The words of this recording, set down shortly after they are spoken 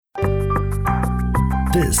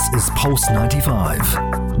This is Pulse 95.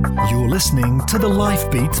 You're listening to the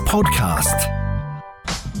Life Beats podcast.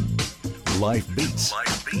 Life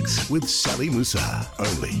Beats with Sally Musa,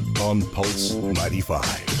 only on Pulse 95.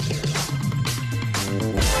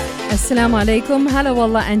 Assalamu alaikum, hello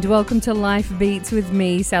wallah, and welcome to Life Beats with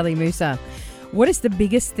me, Sally Musa. What is the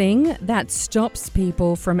biggest thing that stops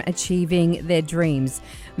people from achieving their dreams?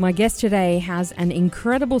 My guest today has an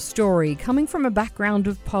incredible story coming from a background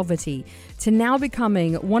of poverty to now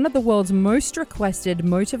becoming one of the world's most requested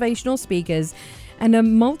motivational speakers and a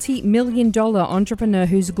multi-million-dollar entrepreneur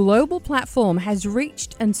whose global platform has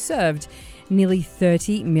reached and served nearly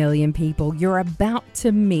 30 million people. You're about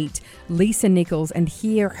to meet Lisa Nichols and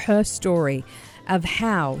hear her story of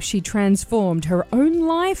how she transformed her own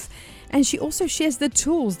life, and she also shares the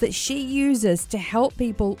tools that she uses to help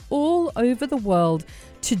people all over the world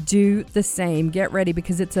to do the same. Get ready,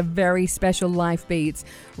 because it's a very special Life Beats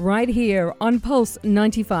right here on Pulse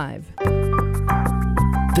 95.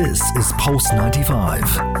 This is Pulse 95.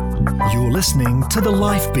 You're listening to the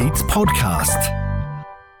Life Beats podcast.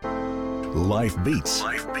 Life Beats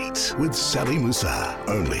with Sally Musa,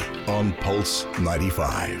 only on Pulse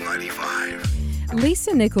 95.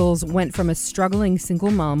 Lisa Nichols went from a struggling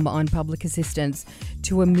single mom on public assistance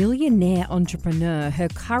to a millionaire entrepreneur. Her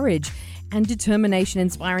courage and determination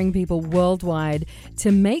inspiring people worldwide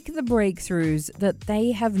to make the breakthroughs that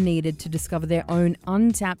they have needed to discover their own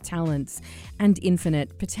untapped talents and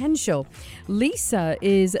infinite potential. Lisa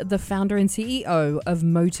is the founder and CEO of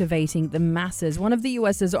Motivating the Masses, one of the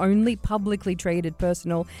US's only publicly traded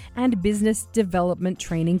personal and business development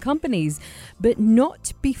training companies. But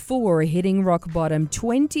not before hitting rock bottom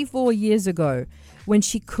 24 years ago, when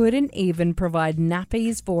she couldn't even provide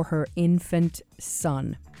nappies for her infant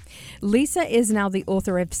son. Lisa is now the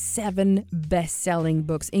author of 7 best-selling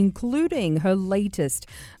books, including her latest,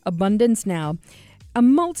 Abundance Now, a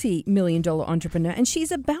multi-million-dollar entrepreneur, and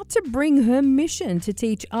she's about to bring her mission to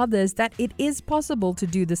teach others that it is possible to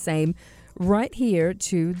do the same right here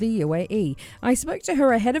to the UAE. I spoke to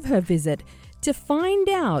her ahead of her visit to find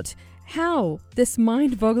out how this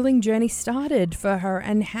mind-boggling journey started for her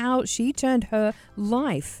and how she turned her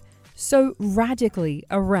life so radically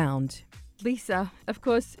around. Lisa, of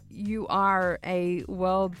course, you are a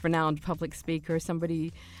world-renowned public speaker,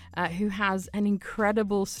 somebody who has an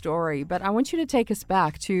incredible story. But I want you to take us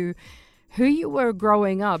back to who you were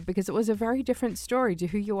growing up, because it was a very different story to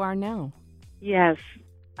who you are now. Yes,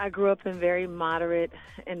 I grew up in a very moderate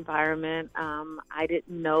environment. I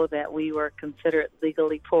didn't know that we were considered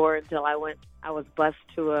legally poor until I was bused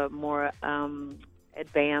to a more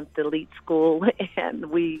advanced elite school, and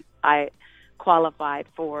I qualified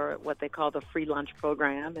for what they call the free lunch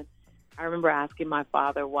program. And I remember asking my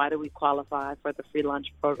father, why do we qualify for the free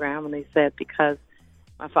lunch program? And they said,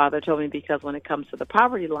 my father told me because when it comes to the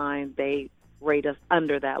poverty line, they rate us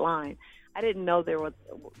under that line. I didn't know there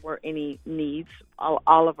were any needs.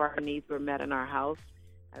 All of our needs were met in our house.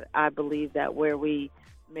 I believe that where we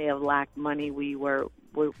may have lacked money, we were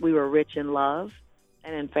rich in love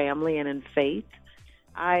and in family and in faith.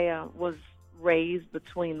 I was raised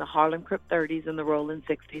between the Harlem Crip 30s and the Rolling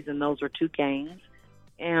 60s, and those were 2 gangs.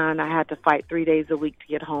 And I had to fight 3 days a week to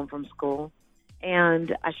get home from school.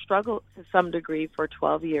 And I struggled to some degree for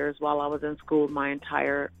 12 years while I was in school, my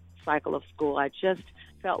entire cycle of school. I just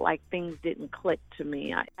felt like things didn't click to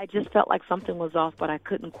me. I just felt like something was off, but I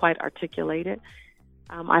couldn't quite articulate it.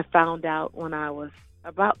 I found out when I was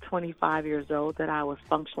about 25 years old that I was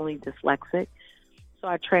functionally dyslexic. So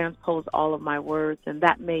I transposed all of my words, and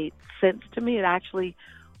that made sense to me. It actually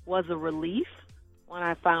was a relief when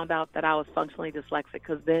I found out that I was functionally dyslexic,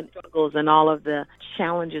 because then struggles and all of the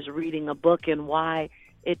challenges reading a book and why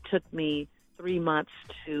it took me 3 months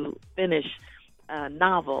to finish a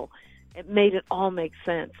novel, it made it all make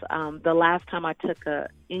sense. The last time I took an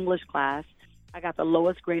English class, I got the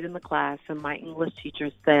lowest grade in the class, and my English teacher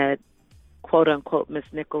said, quote unquote, Miss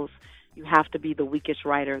Nichols, you have to be the weakest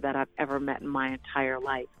writer that I've ever met in my entire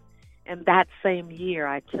life. And that same year,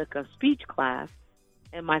 I took a speech class,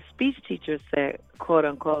 and my speech teacher said, quote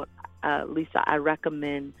unquote, Lisa, I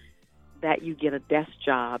recommend that you get a desk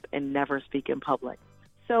job and never speak in public.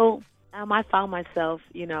 So I found myself,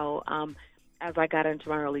 as I got into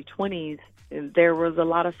my early 20s, and there was a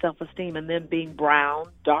lot of self-esteem. And then being brown,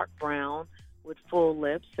 dark brown, with full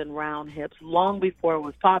lips and round hips, long before it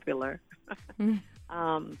was popular,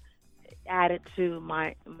 added to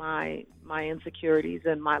my insecurities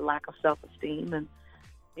and my lack of self-esteem, and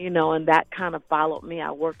that kind of followed me.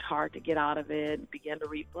 I worked hard to get out of it and began to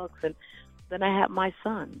read books, and then I had my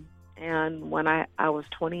son. And when I was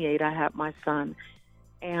 28, I had my son,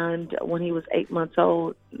 and when he was 8 months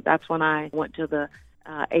old, that's when I went to the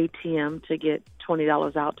ATM to get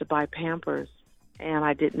 $20 out to buy Pampers, and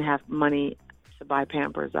I didn't have money to buy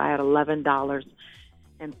Pampers. I had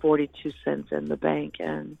 $11.42 in the bank,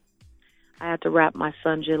 and I had to wrap my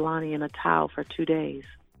son Jelani in a towel for 2 days.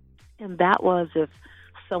 And that was, if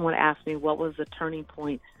someone asked me what was the turning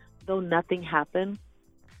point, though nothing happened,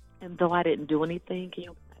 and though I didn't do anything,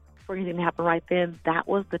 for anything to happen right then, that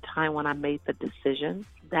was the time when I made the decision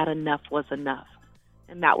that enough was enough.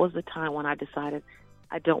 And that was the time when I decided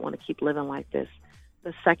I don't want to keep living like this.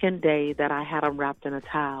 The second day that I had him wrapped in a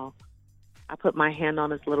towel, I put my hand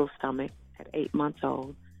on his little stomach at 8 months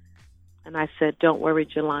old, and I said, "Don't worry,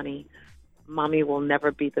 Jelani, Mommy will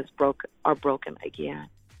never be this broken again."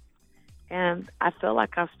 And I feel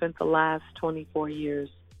like I've spent the last 24 years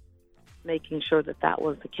making sure that that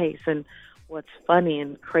was the case. And what's funny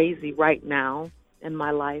and crazy right now in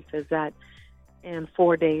my life is that in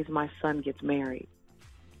 4 days, my son gets married.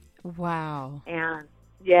 Wow. And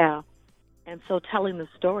yeah. And so telling the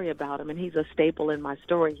story about him, and he's a staple in my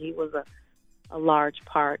story, he was a large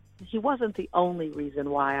part. He wasn't the only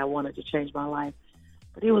reason why I wanted to change my life,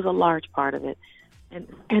 but he was a large part of it.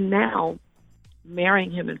 And now,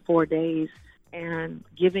 marrying him in 4 days and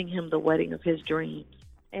giving him the wedding of his dreams.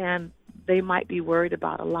 And they might be worried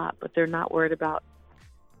about a lot, but they're not worried about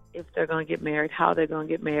if they're going to get married, how they're going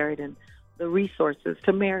to get married, and the resources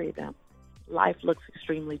to marry them. Life looks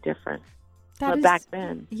extremely different. But back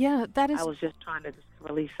then, I was just trying to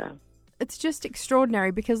discover Lisa. It's just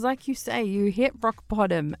extraordinary because, like you say, you hit rock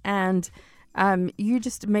bottom and you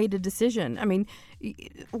just made a decision. I mean,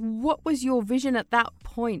 what was your vision at that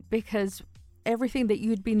point? Because everything that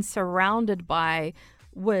you'd been surrounded by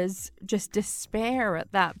was just despair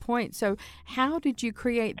at that point. So how did you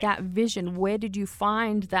create that vision? Where did you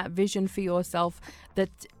find that vision for yourself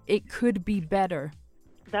that it could be better?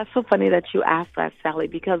 That's so funny that you asked that, Sally,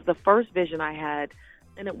 because the first vision I had,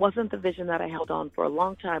 and it wasn't the vision that I held on for a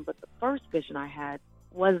long time, but the first vision I had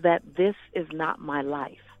was that this is not my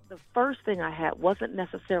life. The first thing I had wasn't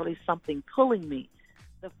necessarily something pulling me.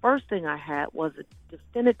 The first thing I had was a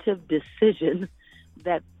definitive decision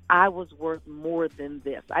that I was worth more than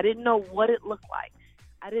this. I didn't know what it looked like.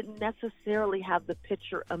 I didn't necessarily have the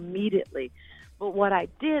picture immediately. But what I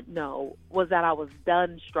did know was that I was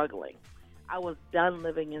done struggling. I was done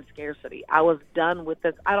living in scarcity. I was done with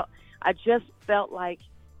this. I just felt like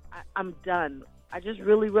I'm done. I just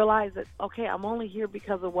really realized that, okay, I'm only here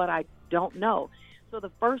because of what I don't know. So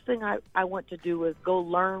the first thing I want to do is go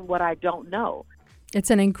learn what I don't know. It's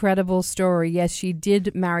an incredible story. Yes, she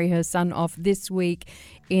did marry her son off this week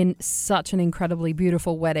in such an incredibly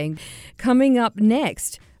beautiful wedding. Coming up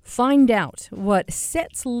next, find out what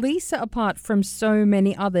sets Lisa apart from so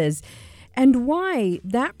many others and why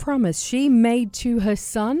that promise she made to her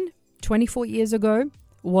son 24 years ago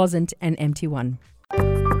wasn't an empty one.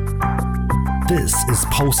 This is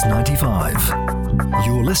Pulse 95.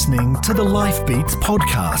 You're listening to the Life Beats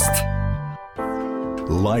podcast.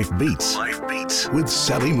 Life Beats. Life Beats with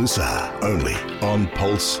Sally Musa. Only on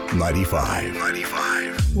Pulse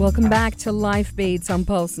 95. Welcome back to Life Beats on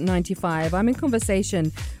Pulse 95. I'm in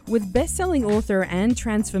conversation with best-selling author and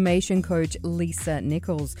transformation coach Lisa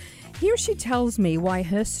Nichols. Here she tells me why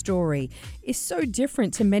her story is so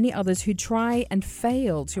different to many others who try and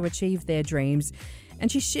fail to achieve their dreams.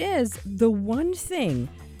 And she shares the one thing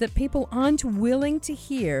that people aren't willing to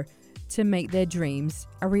hear to make their dreams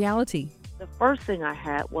a reality. The first thing I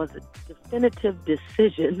had was a definitive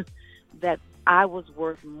decision that I was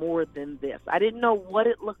worth more than this. I didn't know what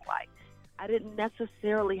it looked like. I didn't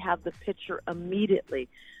necessarily have the picture immediately.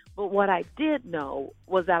 But what I did know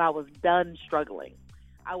was that I was done struggling.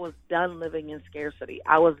 I was done living in scarcity.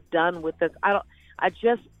 I was done with this. I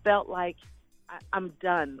just felt like I'm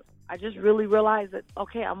done. I just really realized that,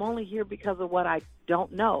 okay, I'm only here because of what I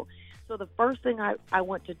don't know. So the first thing I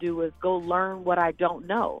want to do is go learn what I don't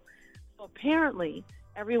know. So apparently,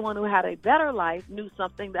 everyone who had a better life knew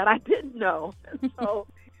something that I didn't know. And so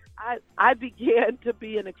I began to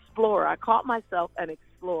be an explorer. I called myself an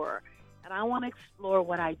explorer. And I want to explore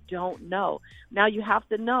what I don't know. Now, you have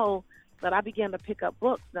to know that I began to pick up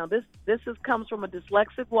books. Now, this comes from a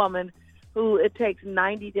dyslexic woman who it takes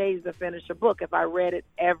 90 days to finish a book if I read it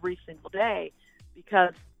every single day,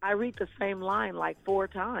 because I read the same line like 4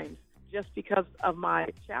 times just because of my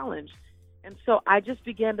challenge. And so I just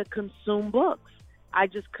began to consume books. I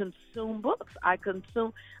just consume books. I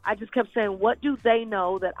just kept saying, what do they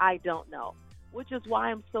know that I don't know? Which is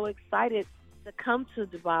why I'm so excited to come to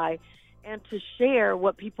Dubai and to share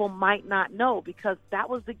what people might not know, because that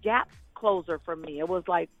was the gap closer for me. It was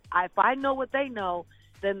like, if I know what they know,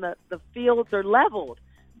 then the fields are leveled.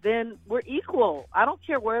 then we're equal. I don't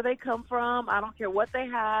care where they come from. I don't care what they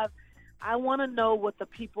have. I want to know what the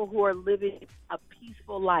people who are living a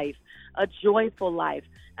peaceful life, a joyful life,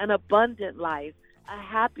 an abundant life, a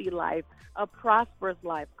happy life, a prosperous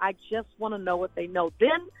life. I just want to know what they know.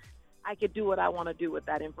 Then I could do what I want to do with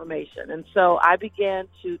that information. And so I began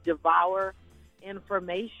to devour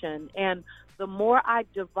information. And the more I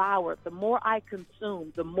devoured, the more I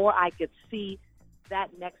consumed, the more I could see that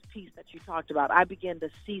next piece that you talked about. I began to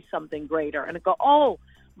see something greater and I go, oh,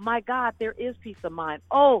 my God, there is peace of mind.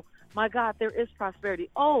 Oh, my God, there is prosperity.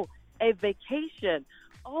 Oh, a vacation.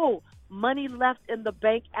 Oh, money left in the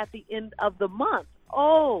bank at the end of the month.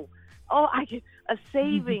 Oh, I get a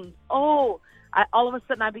savings. All of a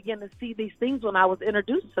sudden I began to see these things when I was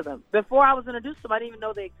introduced to them. Before I was introduced to them, I didn't even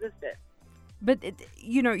know they existed. But,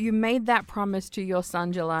 you made that promise to your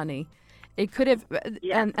son, Jelani. It could have,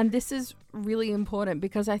 and this is really important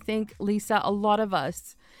because I think, Lisa, a lot of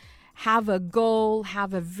us have a goal,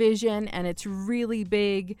 have a vision, and it's really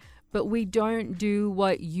big, but we don't do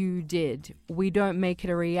what you did. We don't make it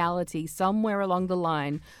a reality. Somewhere along the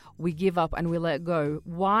line, we give up and we let go.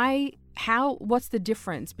 Why? How? What's the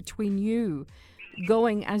difference between you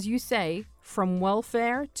going, as you say, from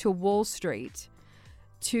welfare to Wall Street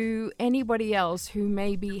to anybody else who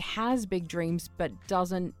maybe has big dreams but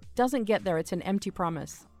doesn't get there? It's an empty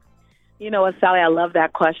promise. You know what, Sally, I love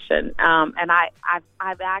that question. And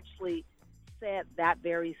I've actually said that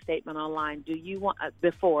very statement online. Do you want,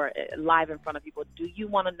 before, live in front of people, do you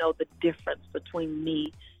want to know the difference between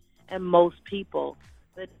me and most people?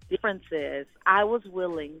 The difference is I was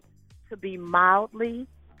willing to be mildly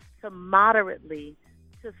to moderately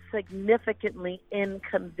to significantly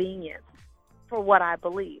inconvenienced for what I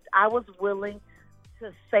believed. I was willing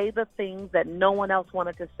to say the things that no one else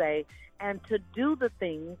wanted to say and to do the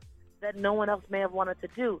things that no one else may have wanted to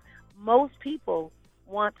do. Most people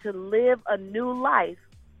want to live a new life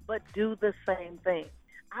but do the same thing.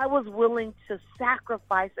 I was willing to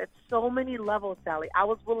sacrifice at so many levels, Sally. I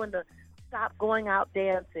was willing to stop going out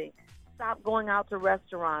dancing, stop going out to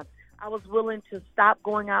restaurants. I was willing to stop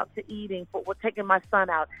going out to eating for taking my son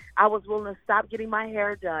out. I was willing to stop getting my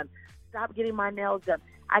hair done, stop getting my nails done.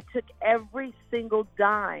 I took every single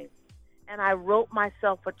dime and I wrote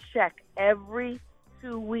myself a check every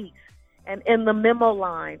 2 weeks. And in the memo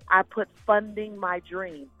line, I put funding my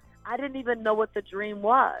dream. I didn't even know what the dream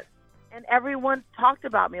was. And everyone talked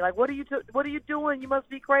about me like, what are you doing? You must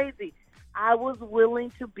be crazy. I was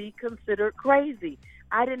willing to be considered crazy.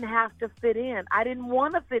 I didn't have to fit in. I didn't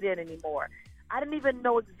want to fit in anymore. I didn't even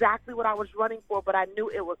know exactly what I was running for, but I knew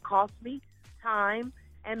it would cost me time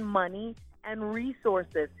and money and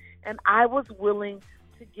resources. And I was willing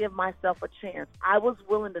to give myself a chance. I was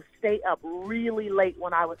willing to stay up really late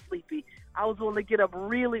when I was sleepy. I was willing to get up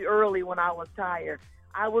really early when I was tired.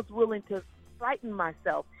 I was willing to frighten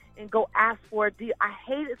myself and go ask for a deal. I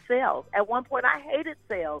hated sales. At one point, I hated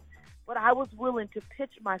sales, but I was willing to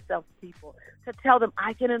pitch myself to people, to tell them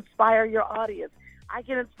I can inspire your audience. I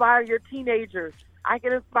can inspire your teenagers. I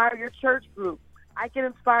can inspire your church group. I can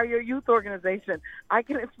inspire your youth organization. I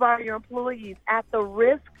can inspire your employees at the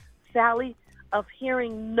risk, Sally, of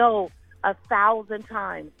hearing no 1,000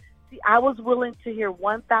 times. See, I was willing to hear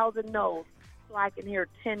 1,000 no's so I can hear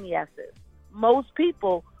 10 yeses. Most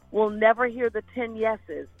people will never hear the 10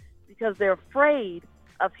 yeses because they're afraid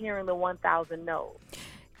of hearing the 1,000 no's.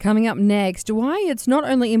 Coming up next, why it's not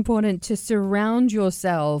only important to surround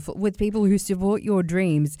yourself with people who support your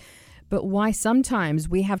dreams, but why sometimes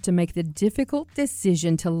we have to make the difficult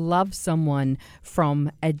decision to love someone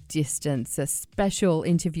from a distance. A special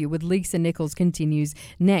interview with Lisa Nichols continues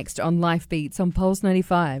next on Life Beats on Pulse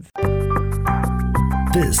 95.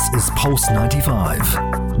 This is Pulse 95.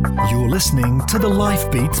 You're listening to the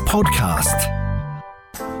Life Beats podcast.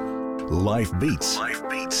 Life Beats. Life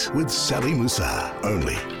Beats with Sally Musa.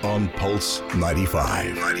 Only on Pulse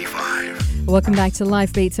 95. Welcome back to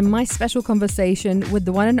Life Beats and my special conversation with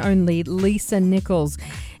the one and only Lisa Nichols.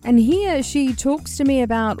 And here she talks to me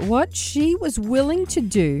about what she was willing to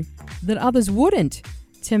do that others wouldn't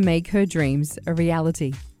to make her dreams a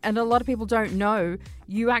reality. And a lot of people don't know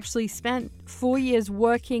you actually spent 4 years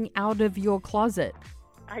working out of your closet.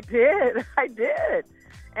 I did.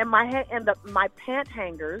 And my pant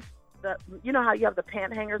hangers, you know how you have the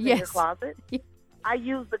pant hangers in your closet? I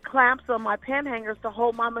used the clamps on my pant hangers to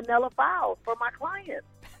hold my manila files for my clients.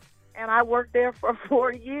 And I worked there for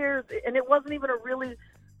 4 years. And it wasn't even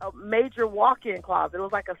a major walk-in closet. It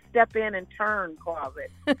was like a step-in and turn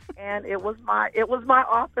closet. And it was my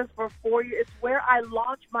office for 4 years. It's where I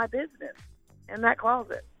launched my business, in that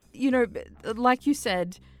closet. You know, like you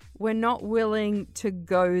said, we're not willing to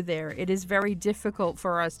go there. It is very difficult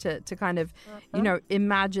for us to kind of,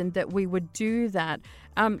 imagine that we would do that.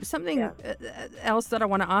 Something else that I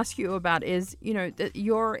want to ask you about is,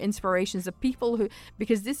 your inspirations of people who,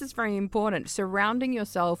 because this is very important, surrounding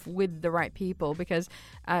yourself with the right people, because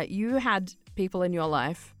you had people in your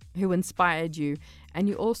life who inspired you, and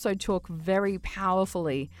you also talk very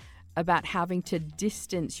powerfully about having to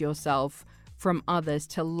distance yourself from others,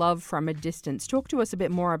 to love from a distance. Talk to us a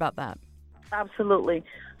bit more about that. Absolutely.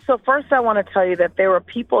 So first I want to tell you that there were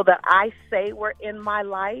people that I say were in my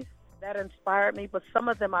life that inspired me, but some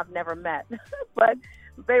of them I've never met. But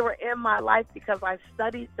they were in my life because I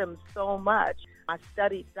studied them so much. I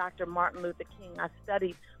studied Dr. Martin Luther King. I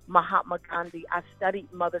studied Mahatma Gandhi. I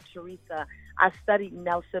studied Mother Teresa. I studied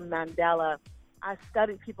Nelson Mandela. I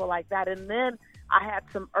studied people like that. And then I had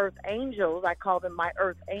some earth angels, I call them my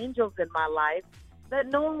earth angels in my life, that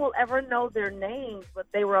no one will ever know their names, but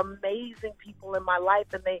they were amazing people in my life,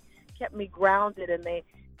 and they kept me grounded, and they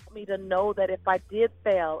helped me to know that if I did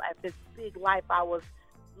fail at this big life I was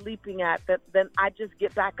leaping at, then I'd just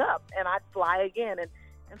get back up and I'd fly again.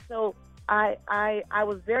 And so I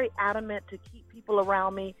was very adamant to keep people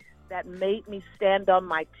around me that made me stand on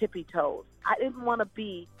my tippy toes. I didn't want to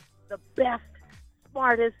be the best,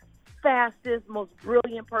 smartest, fastest, most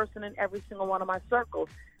brilliant person in every single one of my circles.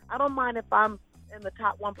 I don't mind if I'm in the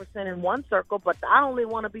top 1% in one circle, but I only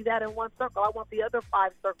want to be that in one circle. I want the other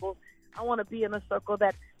 5 circles. I want to be in a circle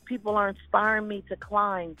that people are inspiring me to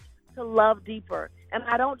climb, to love deeper. And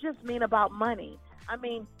I don't just mean about money. I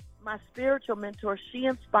mean, my spiritual mentor, she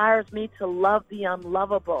inspires me to love the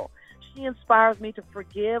unlovable. She inspires me to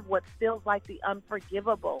forgive what feels like the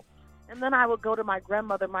unforgivable. And then I would go to my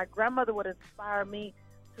grandmother. My grandmother would inspire me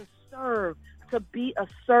to serve, to be a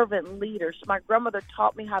servant leader. My grandmother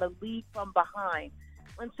taught me how to lead from behind.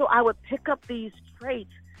 And so I would pick up these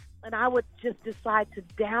traits, and I would just decide to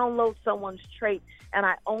download someone's trait, and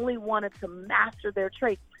I only wanted to master their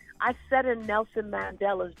trait. I sat in Nelson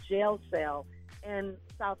Mandela's jail cell in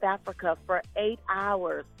South Africa for 8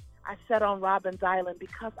 hours. I sat on Robben's Island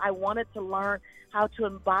because I wanted to learn how to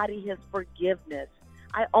embody his forgiveness.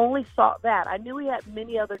 I only sought that. I knew he had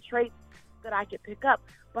many other traits that I could pick up,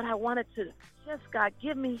 but I wanted to just, God,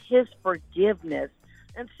 give me his forgiveness.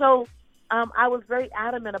 And so I was very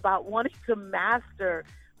adamant about wanting to master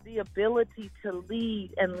the ability to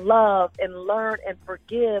lead and love and learn and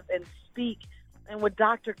forgive and speak. And with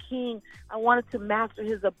Dr. King, I wanted to master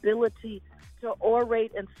his ability to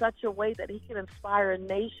orate in such a way that he can inspire a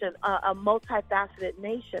nation, a multifaceted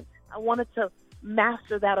nation. I wanted to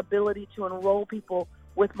master that ability to enroll people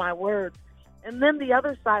with my words. And then the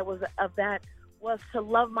other side of that was to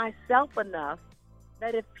love myself enough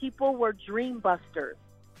that if people were dream busters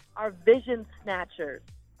or vision snatchers,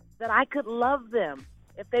 that I could love them.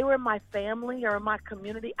 If they were in my family or in my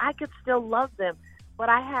community, I could still love them, but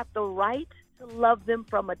I have the right to love them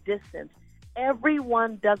from a distance.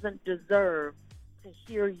 Everyone doesn't deserve to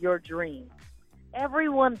hear your dream.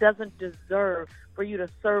 Everyone doesn't deserve for you to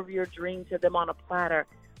serve your dream to them on a platter.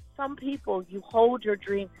 Some people, you hold your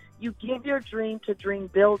dream, you give your dream to dream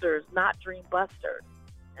builders, not dream busters.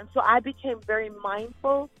 And so I became very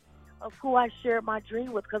mindful of who I shared my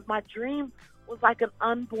dream with, because my dream was like an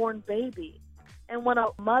unborn baby. And when a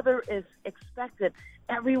mother is expected,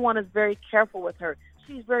 everyone is very careful with her.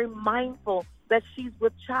 She's very mindful that she's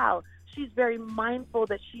with child. She's very mindful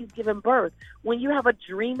that she's given birth. When you have a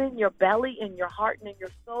dream in your belly, in your heart, and in your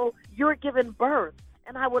soul, you're giving birth.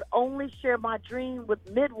 And I would only share my dream with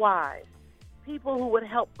midwives, people who would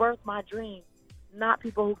help birth my dream, not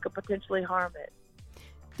people who could potentially harm it.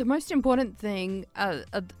 The most important thing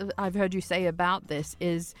I've heard you say about this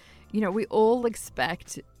is, we all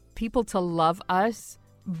expect people to love us,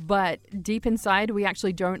 but deep inside, we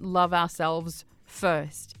actually don't love ourselves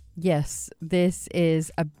first. Yes, this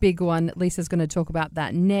is a big one. Lisa's going to talk about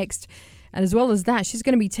that next. And as well as that, she's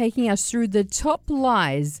going to be taking us through the top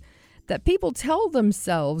lies that people tell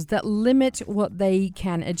themselves that limit what they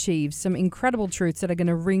can achieve. Some incredible truths that are going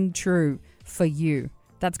to ring true for you.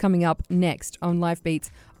 That's coming up next on Life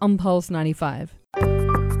Beats on Pulse 95.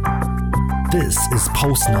 This is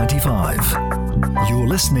Pulse 95. You're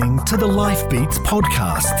listening to the Life Beats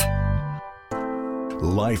podcast.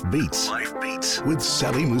 Life Beats. Life Beats with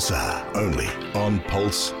Sally Musa. Only on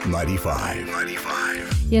Pulse 95.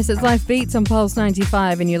 Yes, it's Life Beats on Pulse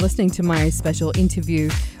 95, and you're listening to my special interview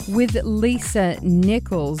with Lisa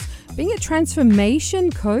Nichols. Being a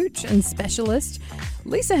transformation coach and specialist,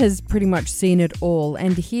 Lisa has pretty much seen it all,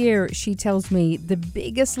 and here she tells me the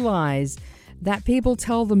biggest lies that people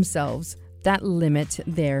tell themselves that limit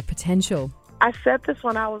their potential. I said this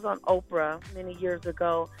when I was on Oprah many years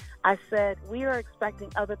ago. I said, we are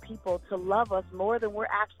expecting other people to love us more than we're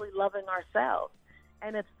actually loving ourselves.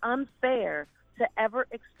 And it's unfair to ever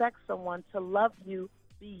expect someone to love you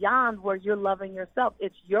beyond where you're loving yourself.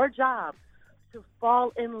 It's your job to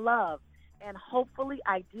fall in love and hopefully,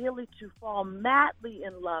 ideally, to fall madly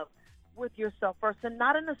in love with yourself first, and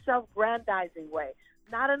not in a self-grandizing way,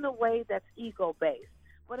 not in a way that's ego-based,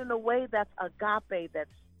 but in a way that's agape,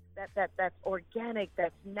 that's organic,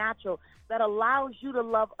 that's natural, that allows you to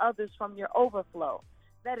love others from your overflow.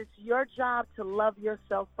 That it's your job to love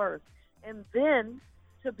yourself first, and then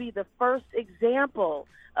to be the first example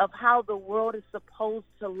of how the world is supposed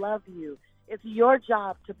to love you. It's your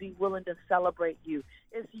job to be willing to celebrate you.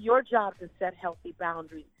 It's your job to set healthy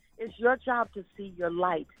boundaries. It's your job to see your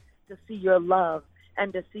light, to see your love,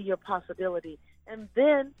 and to see your possibility. And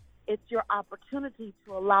then it's your opportunity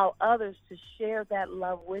to allow others to share that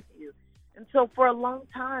love with you. And so for a long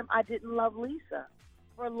time, I didn't love Lisa.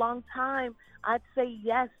 For a long time, I'd say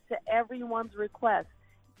yes to everyone's request,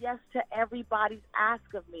 yes to everybody's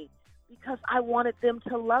ask of me, because I wanted them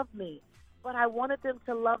to love me. But I wanted them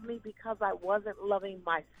to love me because I wasn't loving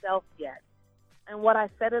myself yet. And what I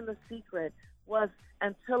said in The Secret was,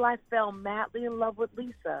 until I fell madly in love with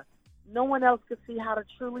Lisa, no one else could see how to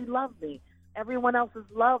truly love me. Everyone else's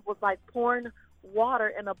love was like pouring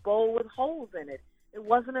water in a bowl with holes in it. It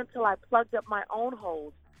wasn't until I plugged up my own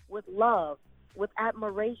holes with love, with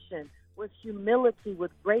admiration, with humility,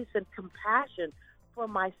 with grace and compassion for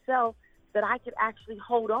myself that I could actually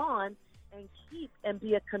hold on and keep and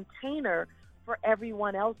be a container for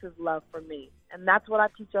everyone else's love for me. And that's what I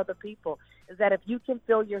teach other people, is that if you can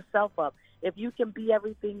fill yourself up, if you can be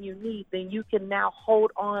everything you need, then you can now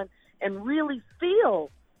hold on and really feel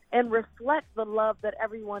and reflect the love that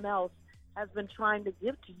everyone else has been trying to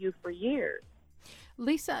give to you for years.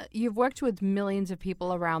 Lisa, you've worked with millions of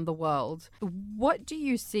people around the world. What do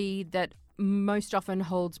you see that most often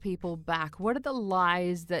holds people back? What are the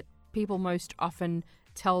lies that people most often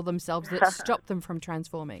tell themselves that stop them from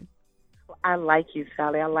transforming? I like you,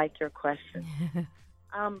 Sally. I like your question.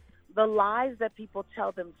 The lies that people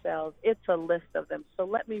tell themselves, it's a list of them. So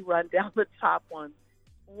let me run down the top ones.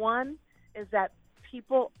 One is that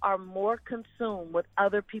people are more consumed with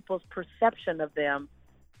other people's perception of them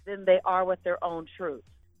than they are with their own truth.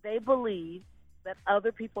 They believe that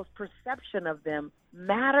other people's perception of them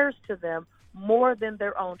matters to them more than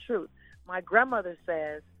their own truth. My grandmother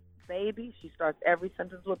says, baby, she starts every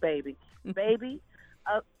sentence with baby. Baby,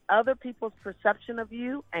 other people's perception of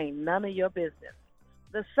you ain't none of your business.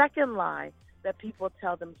 The second lie that people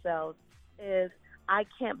tell themselves is, I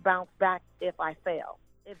can't bounce back if I fail.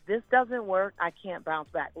 If this doesn't work, I can't bounce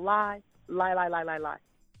back. Lie, lie, lie, lie, lie, lie,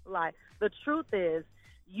 lie. The truth is,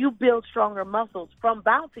 you build stronger muscles from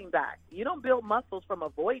bouncing back. You don't build muscles from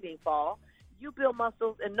avoiding fall. You build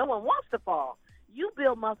muscles, and no one wants to fall. You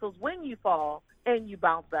build muscles when you fall and you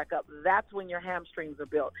bounce back up. That's when your hamstrings are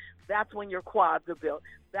built. That's when your quads are built.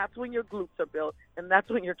 That's when your glutes are built. And that's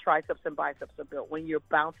when your triceps and biceps are built, when you're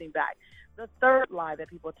bouncing back. The third lie that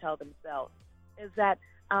people tell themselves is that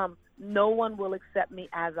no one will accept me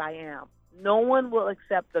as I am. No one will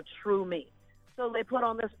accept the true me. So they put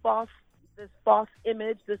on this false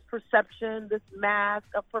image, this perception, this mask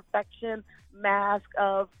of perfection, mask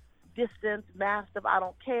of distance, mask of I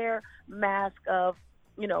don't care, mask of,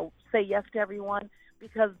 say yes to everyone,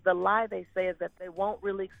 because the lie they say is that they won't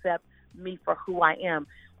really accept me for who I am.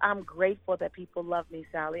 I'm grateful that people love me,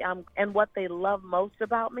 Sally. And what they love most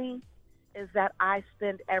about me is that I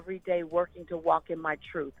spend every day working to walk in my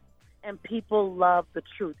truth. And people love the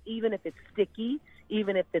truth, even if it's sticky,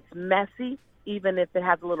 even if it's messy, even if it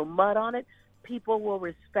has a little mud on it. People will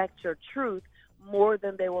respect your truth more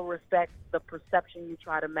than they will respect the perception you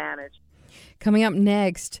try to manage. Coming up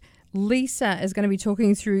next, Lisa is going to be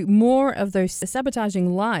talking through more of those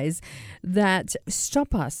sabotaging lies that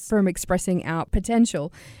stop us from expressing our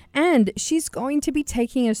potential. And she's going to be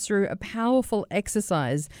taking us through a powerful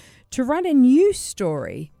exercise to write a new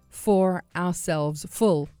story for ourselves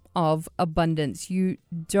full of abundance. You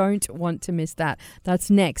don't want to miss that. That's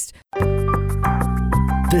next.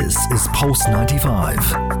 This is Pulse 95.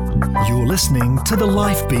 You're listening to the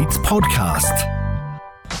Life Beats podcast.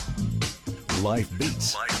 Life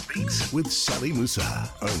Beats with Sally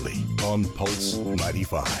Musa, only on Pulse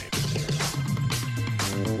 95.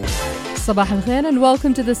 Sabah al khair and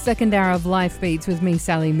welcome to the second hour of Life Beats with me,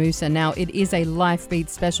 Sally Musa. Now, it is a Life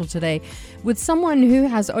Beats special today with someone who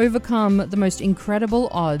has overcome the most incredible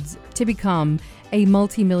odds to become a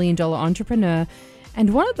multi-million-dollar entrepreneur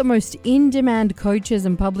and one of the most in-demand coaches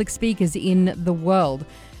and public speakers in the world.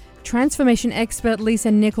 Transformation expert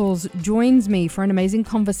Lisa Nichols joins me for an amazing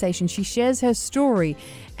conversation. She shares her story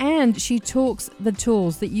and she talks the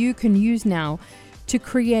tools that you can use now to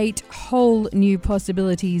create whole new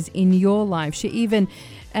possibilities in your life. She even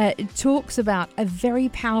talks about a very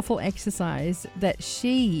powerful exercise that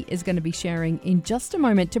she is going to be sharing in just a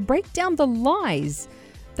moment to break down the lies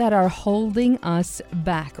that are holding us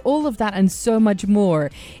back. All of that and so much more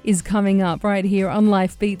is coming up right here on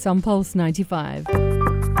Life Beats on Pulse 95.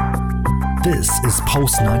 This is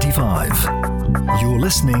Pulse 95. You're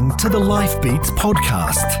listening to the Life Beats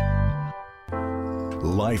podcast.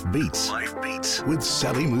 Life Beats. Life Beats with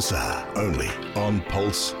Sally Musa. Only on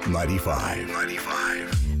Pulse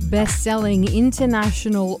 95. Best-selling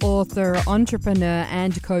international author, entrepreneur,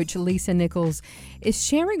 and coach Lisa Nichols is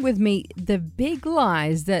sharing with me the big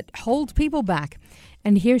lies that hold people back.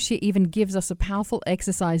 And here she even gives us a powerful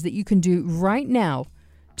exercise that you can do right now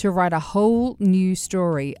to write a whole new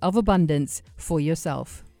story of abundance for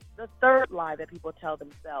yourself. The third lie that people tell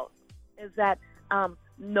themselves is that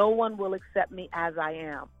no one will accept me as I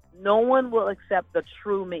am. No one will accept the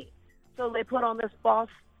true me. So they put on this false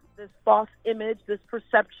image, this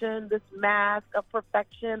perception, this mask of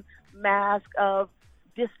perfection, mask of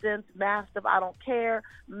distance, mask of I don't care,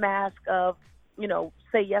 mask of,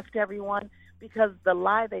 say yes to everyone, because the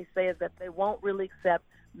lie they say is that they won't really accept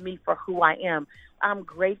me for who I am. I'm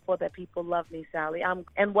grateful that people love me, Sally.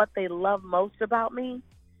 And what they love most about me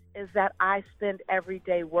is that I spend every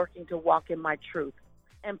day working to walk in my truth.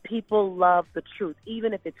 And people love the truth,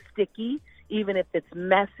 even if it's sticky, even if it's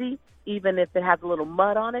messy, even if it has a little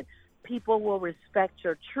mud on it. People will respect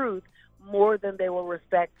your truth more than they will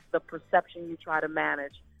respect the perception you try to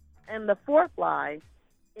manage. And the fourth lie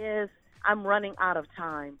is I'm running out of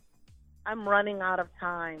time. I'm running out of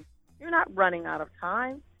time. You're not running out of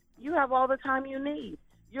time. You have all the time you need.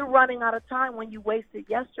 You're running out of time when you wasted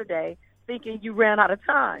yesterday thinking you ran out of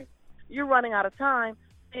time. You're running out of time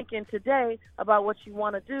thinking today about what you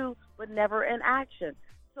want to do, but never in action.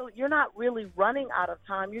 So you're not really running out of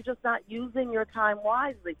time. You're just not using your time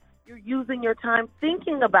wisely. You're using your time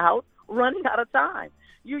thinking about running out of time.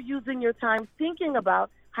 You're using your time thinking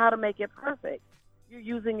about how to make it perfect. You're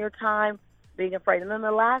using your time being afraid. And then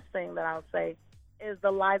the last thing that I'll say is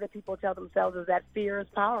the lie that people tell themselves is that fear is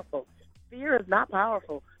powerful. Fear is not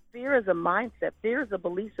powerful. Fear is a mindset. Fear is a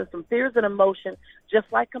belief system. Fear is an emotion, just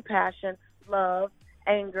like compassion, love,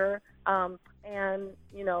 anger, and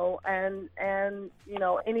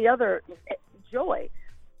any other joy.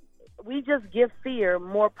 We just give fear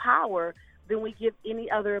more power than we give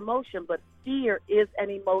any other emotion. But fear is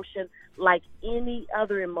an emotion like any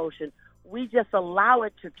other emotion. We just allow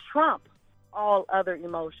it to trump all other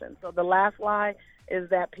emotions. So the last lie is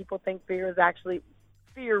that people think fear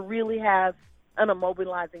really has an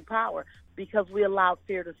immobilizing power because we allow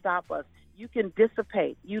fear to stop us. You can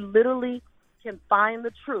dissipate. You literally can find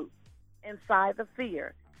the truth inside the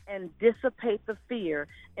fear and dissipate the fear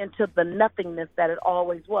into the nothingness that it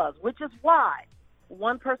always was, which is why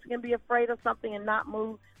one person can be afraid of something and not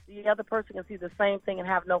move. The other person can see the same thing and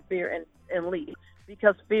have no fear and leave,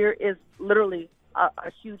 because fear is literally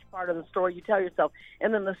a huge part of the story you tell yourself.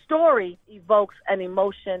 And then the story evokes an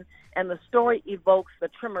emotion, and the story evokes the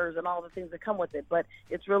tremors and all the things that come with it. But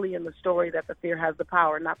it's really in the story that the fear has the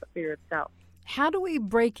power, not the fear itself. How do we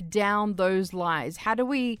break down those lies?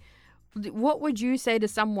 What would you say to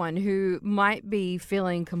someone who might be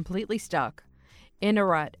feeling completely stuck in a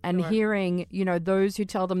rut and hearing, those who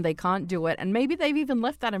tell them they can't do it, and maybe they've even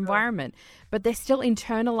left that environment, but they're still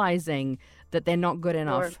internalizing that they're not good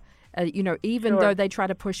enough, even though they try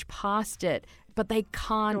to push past it, but they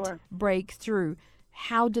can't break through.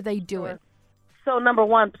 How do they do it? So number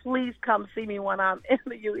one, please come see me when I'm in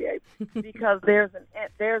the UEA, because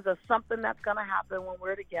there's a something that's going to happen when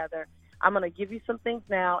we're together. I'm going to give you some things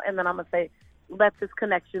now, and then I'm going to say, let this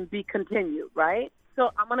connection be continued, right?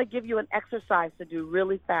 So I'm going to give you an exercise to do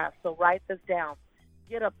really fast. So write this down.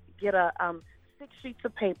 Get a 6 sheets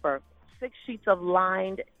of paper, 6 sheets of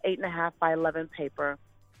lined 8.5 by 11 paper.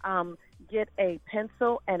 Get a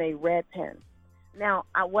pencil and a red pen. Now,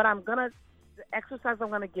 the exercise I'm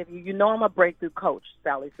going to give you, I'm a breakthrough coach,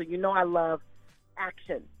 Sally, so I love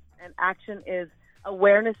action. And action is,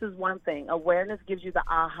 awareness is one thing. Awareness gives you the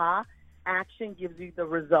aha. Action gives you the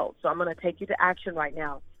result. So I'm going to take you to action right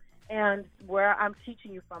now. And where I'm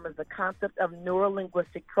teaching you from is the concept of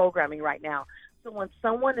neuro-linguistic programming right now. So when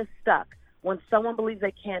someone is stuck, when someone believes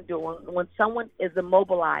they can't do it, when someone is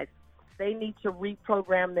immobilized, they need to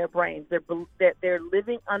reprogram their brains. They're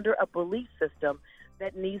living under a belief system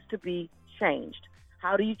that needs to be changed.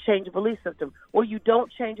 How do you change a belief system? Well, you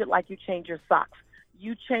don't change it like you change your socks.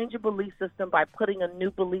 you change a belief system by putting a new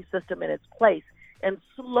belief system in its place. And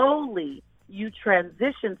slowly you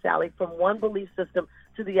transition, Sally, from one belief system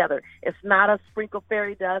to the other. It's not a sprinkle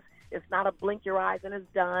fairy dust. It's not a blink your eyes and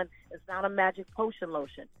it's done. It's not a magic potion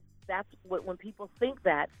lotion. That's what, when people think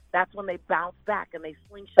that, that's when they bounce back and they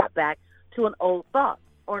slingshot back to an old thought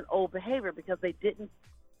or an old behavior because they didn't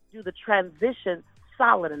do the transition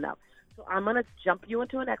solid enough. So I'm going to jump you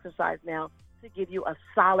into an exercise now to give you a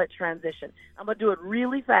solid transition. I'm going to do it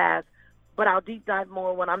really fast, but I'll deep dive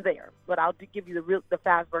more when I'm there. But I'll give you the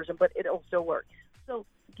fast version, but it'll still work. So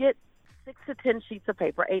get 6 to 10 sheets of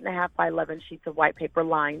paper, 8.5 by 11 sheets of white paper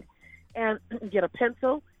lined, and get a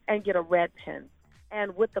pencil and get a red pen.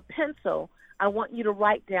 And with the pencil, I want you to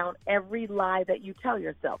write down every lie that you tell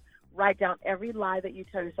yourself. Write down every lie that you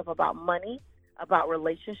tell yourself about money, about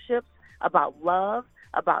relationships, about love,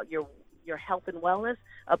 about your health and wellness,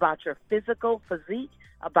 about your physical physique,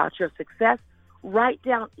 about your success. Write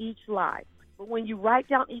down each lie. But when you write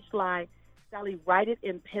down each lie, Sally, write it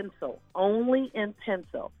in pencil, only in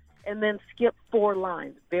pencil, and then skip 4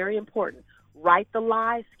 lines. Very important. Write the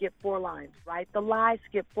lie, skip 4 lines. Write the lie,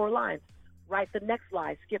 skip 4 lines. Write the next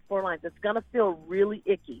lie, skip 4 lines. It's going to feel really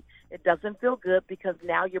icky. It doesn't feel good because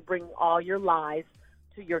now you're bringing all your lies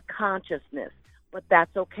to your consciousness. But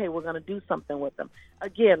that's okay. We're going to do something with them.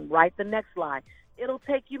 Again, write the next lie. It'll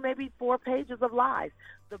take you maybe 4 pages of lies.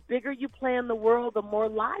 The bigger you plan the world, the more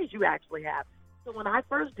lies you actually have. So when I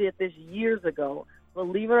first did this years ago,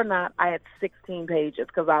 believe it or not, I had 16 pages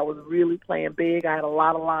because I was really playing big. I had a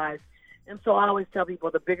lot of lies. And so I always tell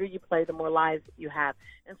people the bigger you play, the more lies you have.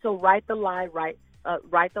 And so write the lie,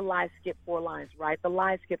 skip 4 lines. Write the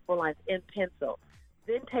lie, skip 4 lines in pencil.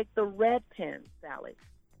 Then take the red pen, Sally,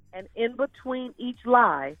 and in between each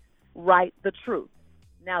lie, write the truth.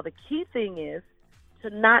 Now, the key thing is to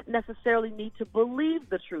not necessarily need to believe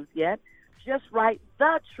the truth yet. Just write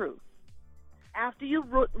the truth. After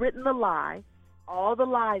you've written the lie, all the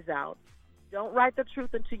lies out, don't write the truth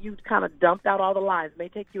until you've kind of dumped out all the lies. It may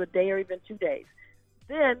take you a day or even 2 days.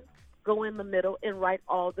 Then go in the middle and write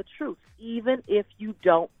all the truth, even if you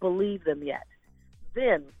don't believe them yet.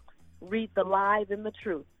 Then read the lie, then the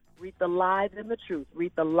truth. Read the lie, then the truth.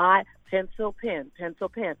 Read the lie, pencil, pen.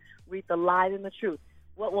 Read the lie, then the truth.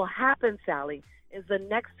 What will happen, Sally, is the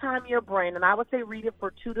next time your brain, and I would say read it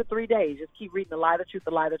for 2 to 3 days. Just keep reading the lie, the truth,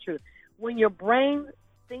 the lie, the truth. When your brain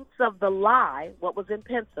thinks of the lie, what was in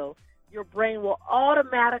pencil, your brain will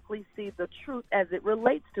automatically see the truth as it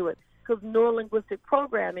relates to it because neurolinguistic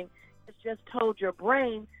programming has just told your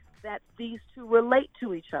brain that these two relate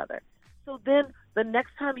to each other. So then the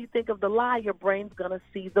next time you think of the lie, your brain's going to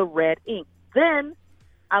see the red ink. Then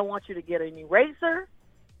I want you to get an eraser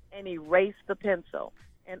and erase the pencil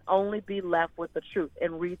and only be left with the truth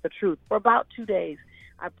and read the truth for about 2 days.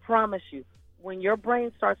 I promise you, when your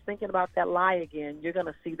brain starts thinking about that lie again, you're going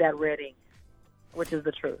to see that red ink, which is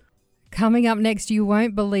the truth. Coming up next, you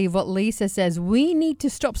won't believe what Lisa says we need to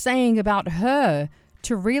stop saying about her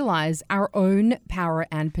to realize our own power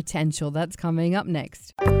and potential. That's coming up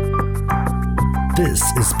next. This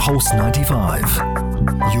is Pulse 95.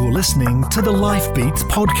 You're listening to the Life Beats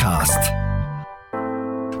podcast.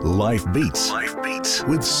 Life Beats. Life Beats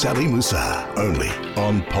with Sally Musa. Only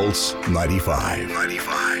on Pulse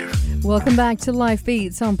 95. Welcome back to Life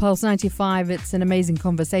Beats on Pulse 95. It's an amazing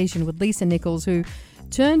conversation with Lisa Nichols, who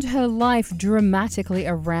turned her life dramatically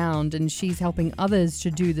around, and she's helping others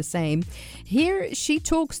to do the same. Here she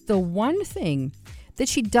talks the one thing that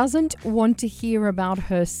she doesn't want to hear about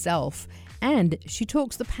herself, and she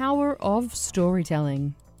talks the power of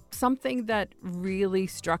storytelling. Something that really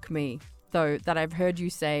struck me, though, that I've heard you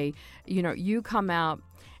say, you come out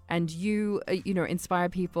and you inspire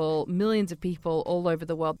people, millions of people all over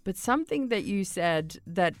the world. But something that you said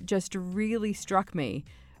that just really struck me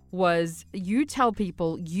was you tell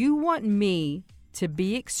people you want me to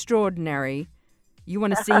be extraordinary. You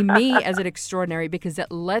want to see me as an extraordinary because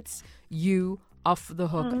it lets you off the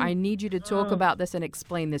hook. I need you to talk about this and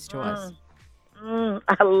explain this to us.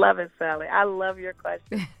 I love it, Sally. I love your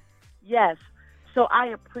question. Yes. So I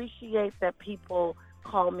appreciate that people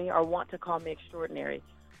call me or want to call me extraordinary.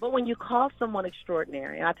 But when you call someone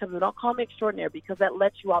extraordinary, and I tell them, don't call me extraordinary because that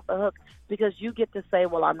lets you off the hook because you get to say,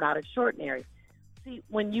 well, I'm not extraordinary. See,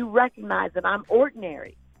 when you recognize that I'm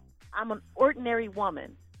ordinary, I'm an ordinary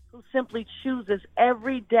woman who simply chooses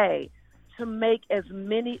every day to make as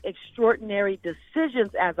many extraordinary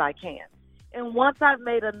decisions as I can. And once I've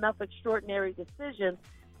made enough extraordinary decisions,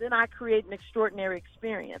 then I create an extraordinary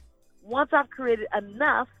experience. Once I've created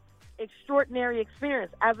enough extraordinary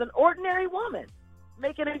experience as an ordinary woman,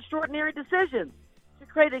 making extraordinary decisions to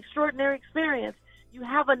create an extraordinary experience, You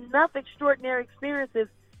have enough extraordinary experiences,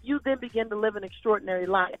 you then begin to live an extraordinary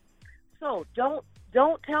life. So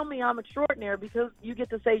don't tell me I'm extraordinary, because you get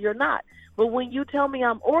to say you're not. But when you tell me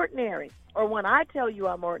I'm ordinary, or when I tell you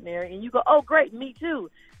I'm ordinary and you go, oh, great, me too,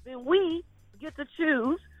 then we get to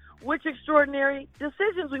choose which extraordinary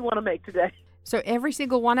decisions we want to make today. So every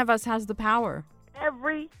single one of us has the power.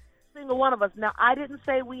 Every single one of us. Now, I didn't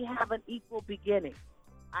say we have an equal beginning.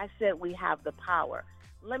 I said we have the power.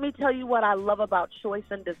 Let me tell you what I love about choice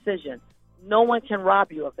and decision. No one can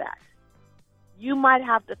rob you of that. You might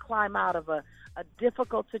have to climb out of a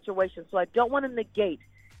difficult situation, so I don't want to negate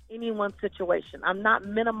anyone's situation. I'm not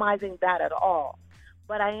minimizing that at all.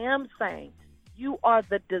 But I am saying you are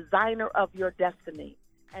the designer of your destiny,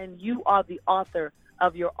 and you are the author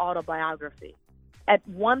of your autobiography. At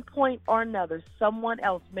one point or another, someone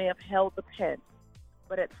else may have held the pen,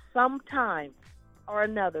 but at some time or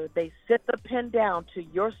another, they sit the pen down to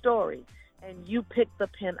your story, and you pick the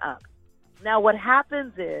pen up. Now, what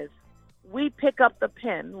happens is we pick up the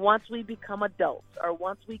pen once we become adults, or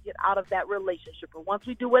once we get out of that relationship, or once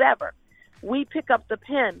we do whatever. We pick up the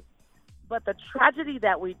pen, but the tragedy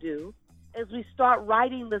that we do is we start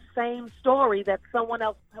writing the same story that someone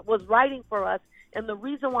else was writing for us. And the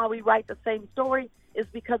reason why we write the same story is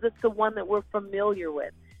because it's the one that we're familiar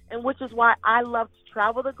with. And which is why I love to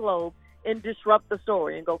travel the globe and disrupt the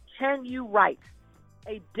story and go, can you write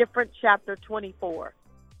a different chapter 24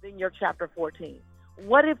 than your chapter 14?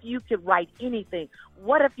 What if you could write anything?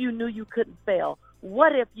 What if you knew you couldn't fail?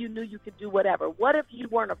 What if you knew you could do whatever? What if you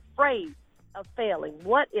weren't afraid of failing?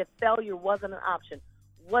 What if failure wasn't an option?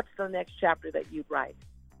 What's the next chapter that you'd write?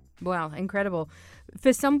 Wow, incredible.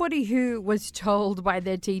 For somebody who was told by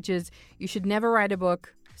their teachers, you should never write a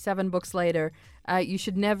book, 7 books later, you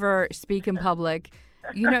should never speak in public,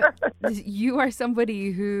 you are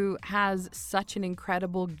somebody who has such an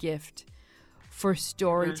incredible gift for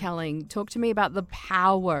storytelling. Talk to me about the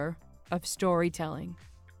power of storytelling.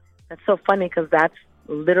 That's so funny, because that's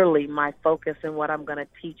literally my focus and what I'm going to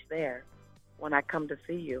teach there when I come to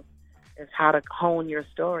see you, is how to hone your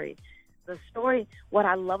story. The story, what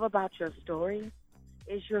I love about your story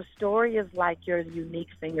is your story is like your unique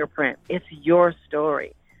fingerprint. It's your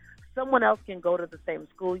story. Someone else can go to the same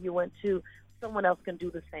school you went to. Someone else can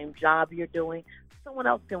do the same job you're doing. Someone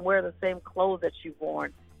else can wear the same clothes that you've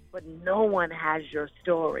worn. But no one has your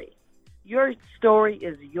story. Your story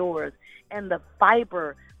is yours, and the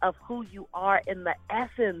fiber of who you are and the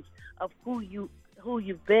essence of who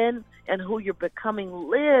you've been and who you're becoming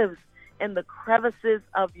lives in the crevices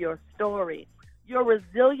of your story. Your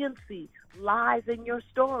resiliency lies in your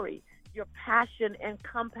story. Your passion and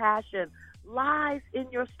compassion lies in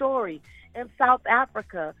your story. In South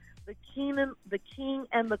Africa, the king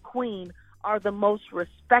and the queen are the most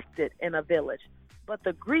respected in a village. But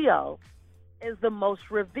the griot is the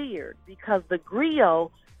most revered, because the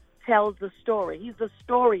griot tells the story. He's the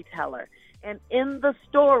storyteller. And in the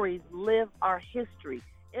stories live our history.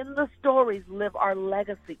 In the stories live our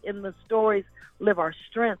legacy. In the stories live our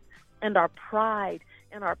strength and our pride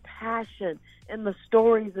and our passion. In the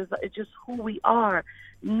stories is just who we are.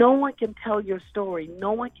 No one can tell your story.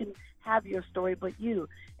 No one can have your story but you.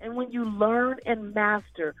 And when you learn and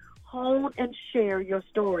master, hone and share your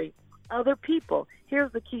story, other people,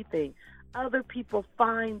 here's the key thing, other people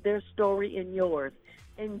find their story in yours,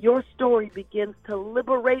 and your story begins to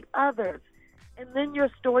liberate others, and then your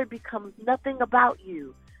story becomes nothing about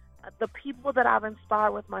you. The people that I've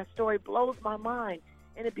inspired with my story blows my mind,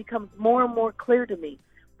 and it becomes more and more clear to me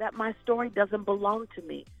that my story doesn't belong to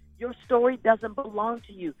me. Your story doesn't belong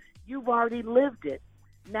to you. You've already lived it.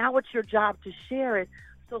 Now it's your job to share it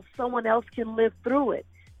so someone else can live through it,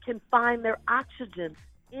 can find their oxygen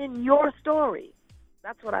in your story.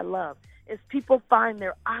 That's what I love, is people find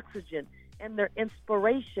their oxygen and their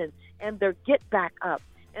inspiration and their get back up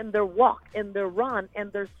and their walk and their run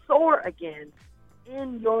and their soar again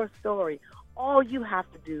in your story. All you have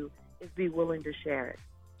to do is be willing to share it.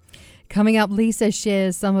 Coming up, Lisa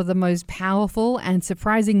shares some of the most powerful and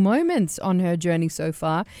surprising moments on her journey so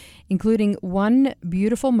far, including one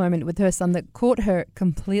beautiful moment with her son that caught her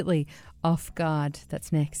completely off guard.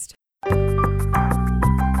 That's next.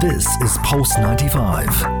 This is Pulse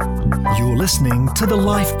 95. You're listening to the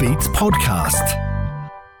Life Beats podcast.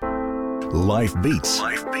 Life Beats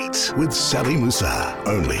with Sally Musa,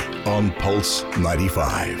 only on Pulse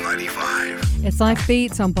 95. It's Life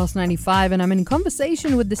Beats on Pulse 95, and I'm in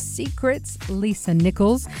conversation with The Secret's Lisa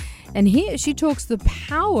Nichols. And here she talks the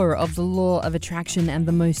power of the law of attraction and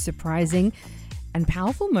the most surprising and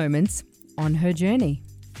powerful moments on her journey.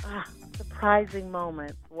 Surprising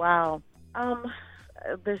moments. Wow.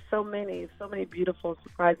 There's so many beautiful,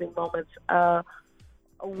 surprising moments.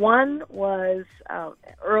 One was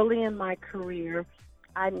early in my career.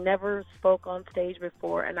 I never spoke on stage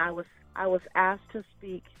before, and I was asked to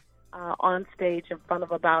speak on stage in front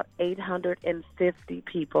of about 850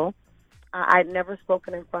 people. I'd never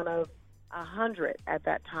spoken in front of 100 at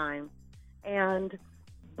that time,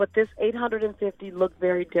 but this 850 looked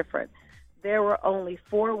very different. There were only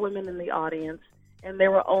 4 women in the audience, and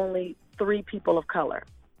there were only 3 people of color.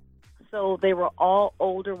 So they were all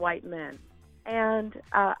older white men. And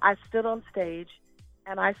I stood on stage,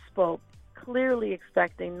 and I spoke, clearly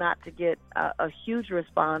expecting not to get a huge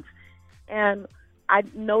response. And I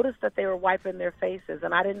noticed that they were wiping their faces,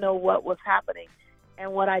 and I didn't know what was happening.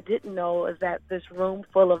 And what I didn't know is that this room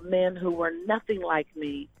full of men who were nothing like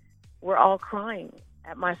me were all crying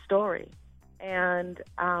at my story. And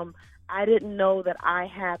I didn't know that I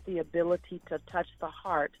had the ability to touch the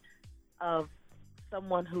heart of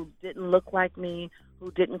someone who didn't look like me,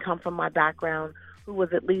 who didn't come from my background, who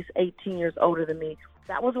was at least 18 years older than me.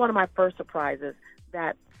 That was one of my first surprises,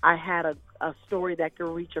 that I had a story that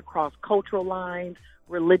could reach across cultural lines,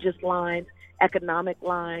 religious lines, economic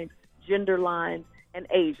lines, gender lines, and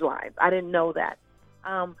age lines. I didn't know that.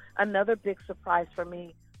 Another big surprise for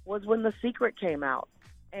me was when The Secret came out,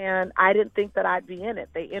 and I didn't think that I'd be in it.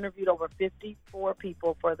 They interviewed over 54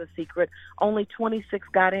 people for The Secret. Only 26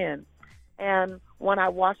 got in. And when I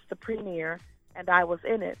watched the premiere and I was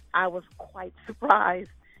in it, I was quite surprised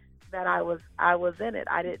that I was in it.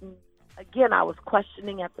 I was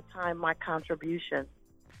questioning at the time my contribution.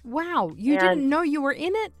 Wow, you didn't know you were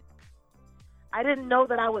in it? I didn't know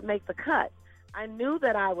that I would make the cut. I knew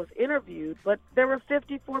that I was interviewed, but there were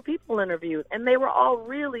 54 people interviewed, and they were all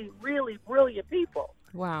really, really brilliant people.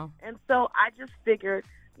 Wow. And so I just figured,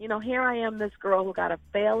 here I am, this girl who got a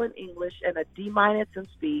fail in English and a D- in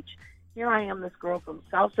speech. Here I am, this girl from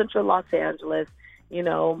South Central Los Angeles.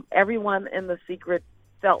 Everyone in The Secret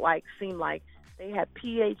seemed like they had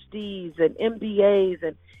PhDs and MBAs,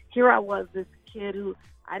 and here I was, this kid who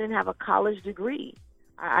I didn't have a college degree.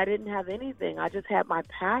 I didn't have anything. I just had my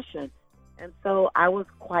passion. And so I was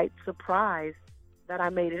quite surprised that I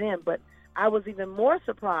made it in. But I was even more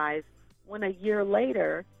surprised when a year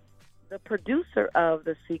later, the producer of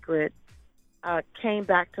The Secret came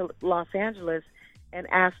back to Los Angeles and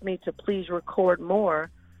asked me to please record more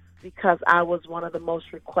because I was one of the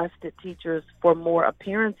most requested teachers for more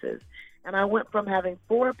appearances. And I went from having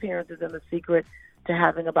 4 appearances in The Secret to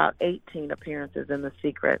having about 18 appearances in The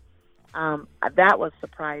Secret. That was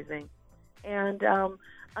surprising. And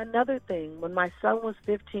another thing, when my son was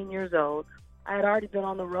 15 years old, I had already been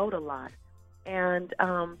on the road a lot. And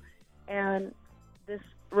this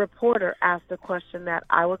reporter asked a question that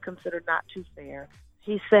I would consider not too fair.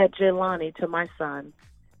 He said, "Jelani," to my son,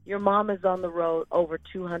 "your mom is on the road over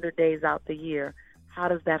 200 days out the year. How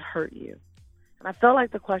does that hurt you?" And I felt like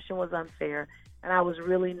the question was unfair, and I was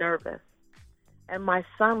really nervous. And my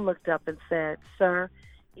son looked up and said, "Sir,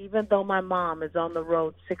 even though my mom is on the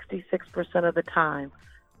road 66% of the time,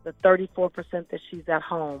 the 34% that she's at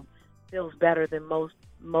home feels better than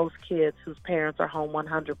most kids whose parents are home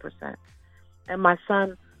 100%. And my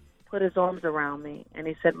son put his arms around me, and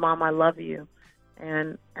he said, "Mom, I love you,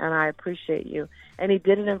 and I appreciate you." And he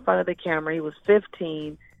did it in front of the camera. He was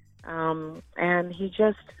 15, and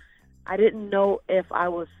I didn't know if I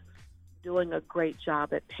was doing a great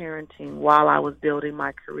job at parenting while I was building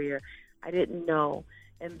my career. I didn't know.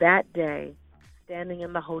 And that day, standing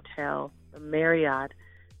in the hotel, the Marriott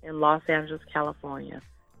in Los Angeles, California,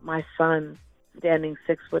 my son, standing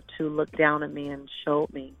 6'2", looked down at me and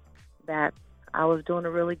showed me that I was doing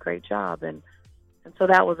a really great job. And so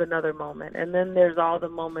that was another moment. And then there's all the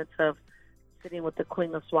moments of sitting with the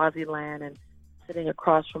Queen of Swaziland and sitting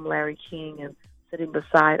across from Larry King and sitting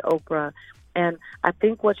beside Oprah. And I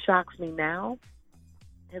think what shocks me now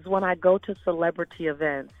is when I go to celebrity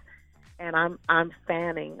events and I'm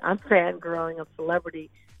fangirling a celebrity,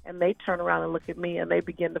 and they turn around and look at me and they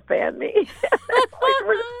begin to fan me.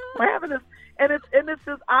 we're having this, and it's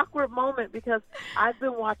this awkward moment because I've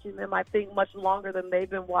been watching them, I think, much longer than they've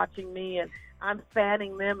been watching me, and I'm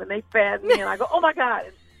fanning them and they fan me, and I go, "Oh my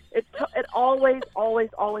God!" It always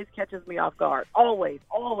catches me off guard. Always.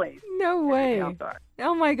 No way. Off guard.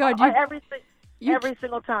 Oh my God! Every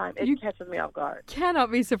single time it catches me off guard.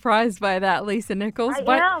 Cannot be surprised by that, Lisa Nichols.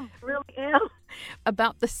 I really am.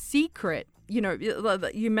 About The Secret,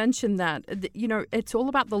 you mentioned that, it's all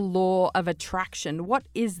about the law of attraction. What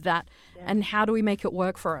is that, and how do we make it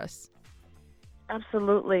work for us?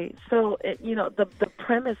 Absolutely. So, the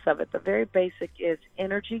premise of it, the very basic is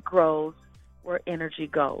energy grows where energy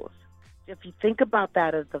goes. If you think about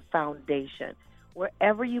that as the foundation,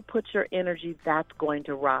 wherever you put your energy, that's going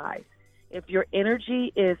to rise. If your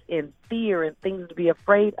energy is in fear and things to be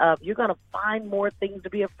afraid of, you're going to find more things to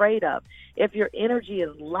be afraid of. If your energy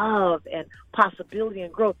is love and possibility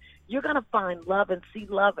and growth, you're going to find love and see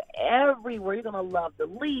love everywhere. You're going to love the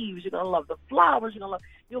leaves. You're going to love the flowers.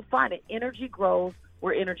 You'll find it. Energy grows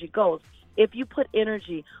where energy goes. If you put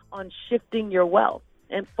energy on shifting your wealth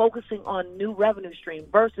and focusing on new revenue stream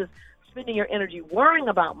versus spending your energy worrying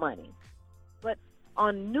about money, but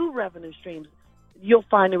on new revenue streams, you'll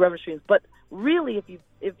find new revenue streams. But really,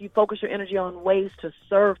 if you focus your energy on ways to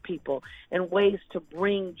serve people and ways to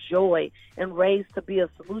bring joy and ways to be a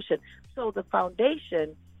solution. So the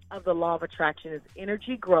foundation of the law of attraction is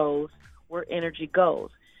energy grows where energy goes.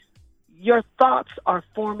 Your thoughts are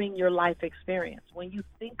forming your life experience. When you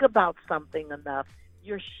think about something enough,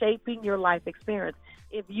 you're shaping your life experience.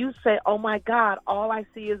 If you say, oh my God, all I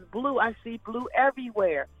see is blue, I see blue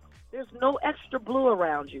everywhere. There's no extra blue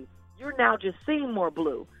around you. You're now just seeing more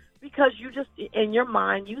blue because you just, in your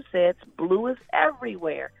mind, you said blue is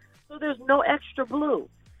everywhere. So there's no extra blue.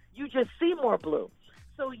 You just see more blue.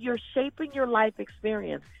 So you're shaping your life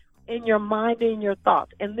experience in your mind and in your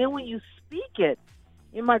thoughts. And then when you speak it,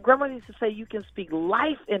 and my grandmother used to say you can speak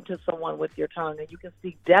life into someone with your tongue and you can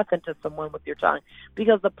speak death into someone with your tongue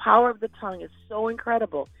because the power of the tongue is so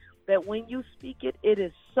incredible that when you speak it, it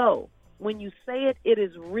is so. When you say it, it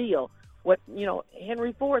is real. What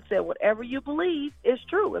Henry Ford said, whatever you believe is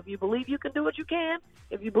true. If you believe you can do it, you can.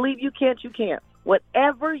 If you believe you can't, you can't.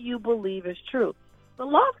 Whatever you believe is true. The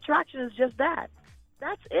law of attraction is just that.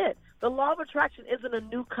 That's it. The law of attraction isn't a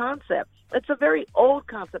new concept. It's a very old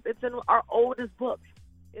concept. It's in our oldest book.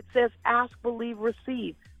 It says, ask, believe,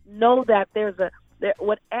 receive. Know that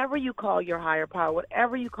whatever you call your higher power,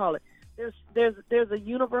 whatever you call it, there's a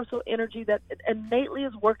universal energy that innately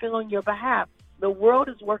is working on your behalf. The world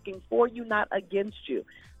is working for you, not against you,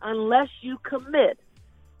 unless you commit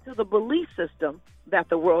to the belief system that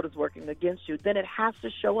the world is working against you, then it has to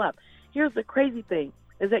show up. Here's the crazy thing,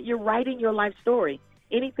 is that you're writing your life story.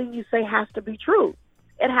 Anything you say has to be true.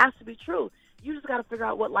 It has to be true. You just got to figure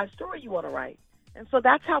out what life story you want to write. And so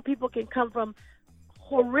that's how people can come from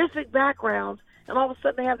horrific backgrounds and all of a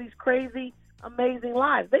sudden they have these crazy, amazing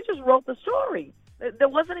lives. They just wrote the story. There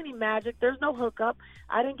wasn't any magic. There's no hookup.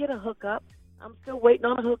 I didn't get a hookup. I'm still waiting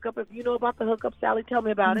on a hookup. If you know about the hookup, Sally, tell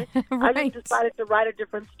me about it. Right. I just decided to write a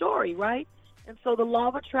different story, right? And so the law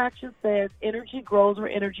of attraction says energy grows where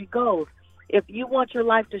energy goes. If you want your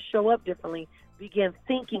life to show up differently, begin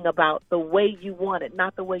thinking about the way you want it,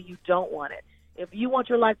 not the way you don't want it. If you want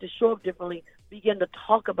your life to show up differently, begin to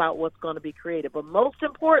talk about what's going to be created. But most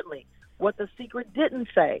importantly, what the secret didn't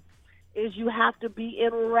say is you have to be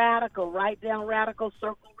in radical. Write down radical,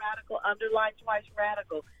 circle radical, underline twice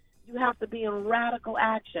radical. You have to be in radical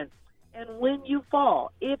action. And when you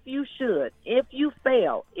fall, if you should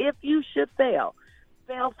fail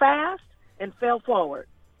fast and fail forward,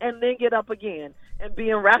 and then get up again and be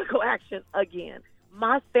in radical action again.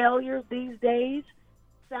 My failures these days,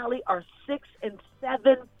 Sally, are 6- and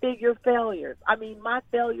 7-figure failures. I mean, my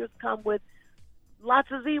failures come with lots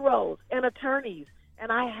of zeros and attorneys,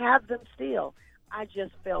 and I have them still. I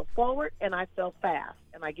just fell forward, and I fell fast,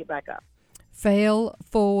 and I get back up. Fail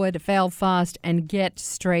forward, fail fast, and get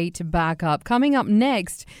straight back up. Coming up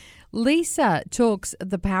next, Lisa talks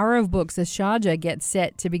the power of books as Sharjah gets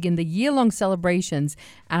set to begin the year-long celebrations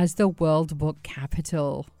as the World Book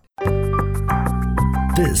Capital.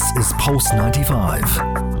 This is Pulse 95.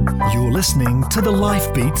 You're listening to the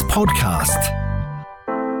Life Beats podcast.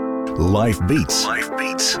 Life Beats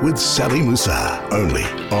with Sally Musa, only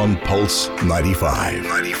on Pulse 95.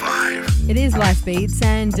 It is Life Beats,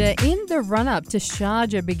 and in the run-up to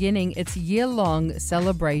Sharjah beginning its year-long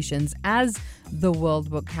celebrations as the World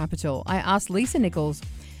Book Capital, I asked Lisa Nichols,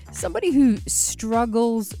 somebody who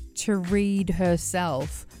struggles to read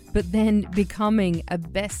herself, but then becoming a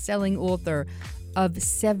best-selling author of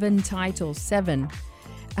 7 titles,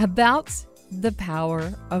 about the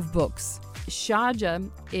power of books. Sharjah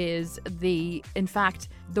is in fact,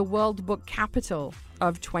 the World Book Capital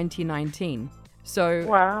of 2019. So,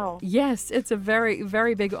 wow. Yes, it's a very,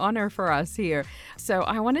 very big honor for us here. So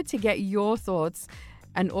I wanted to get your thoughts,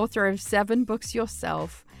 an author of 7 books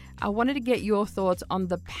yourself. I wanted to get your thoughts on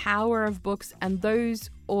the power of books and those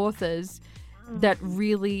authors that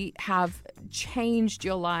really have changed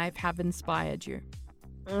your life, have inspired you.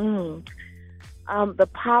 The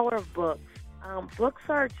power of books. Books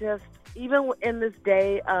are just, even in this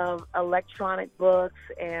day of electronic books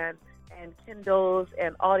and Kindles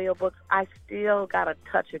and audiobooks, I still got to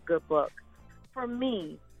touch a good book. For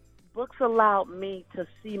me, books allowed me to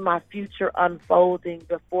see my future unfolding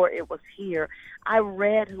before it was here. I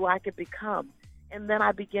read who I could become. And then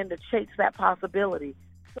I began to chase that possibility.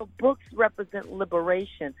 So books represent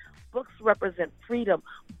liberation. Books represent freedom.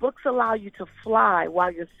 Books allow you to fly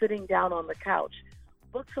while you're sitting down on the couch.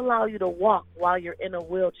 Books allow you to walk while you're in a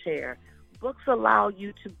wheelchair. Books allow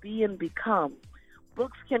you to be and become.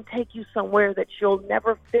 Books can take you somewhere that you'll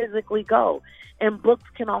never physically go. And books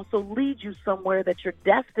can also lead you somewhere that you're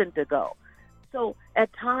destined to go. So at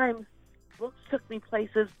times, books took me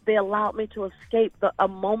places. They allowed me to escape a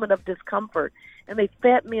moment of discomfort. And they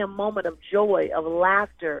fed me a moment of joy, of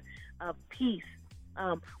laughter, of peace.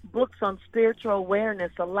 Books on spiritual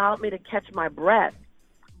awareness allowed me to catch my breath.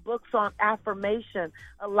 Books on affirmation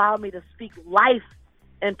allowed me to speak life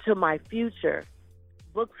into my future.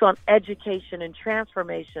 Books on education and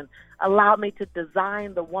transformation allowed me to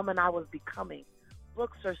design the woman I was becoming.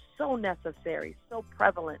 Books are so necessary, so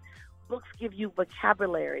prevalent. Books give you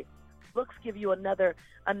vocabulary. Books give you another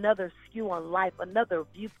skew on life, another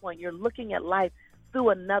viewpoint. You're looking at life through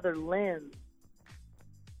another lens.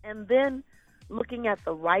 And then looking at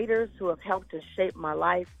the writers who have helped to shape my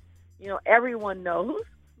life, everyone knows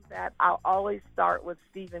that I'll always start with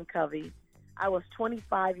Stephen Covey. I was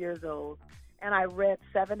 25 years old, and I read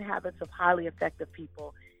 7 Habits of Highly Effective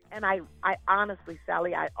People. And I honestly,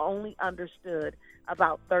 Sally, I only understood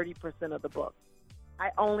about 30% of the book.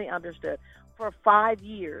 I only understood. For 5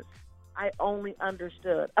 years, I only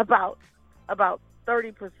understood about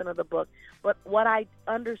 30% of the book. But what I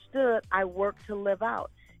understood, I worked to live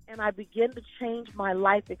out. And I began to change my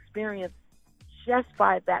life experience just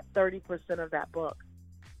by that 30% of that book.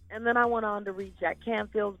 And then I went on to read Jack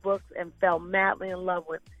Canfield's books and fell madly in love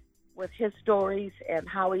with his stories and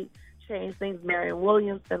how he changed things. Marion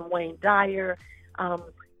Williamson, Wayne Dyer,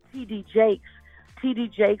 T.D. Jakes. T.D.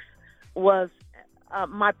 Jakes was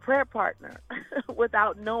my prayer partner.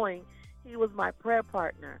 Without knowing, he was my prayer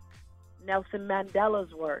partner. Nelson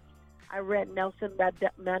Mandela's work. I read Nelson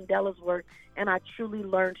Mandela's work, and I truly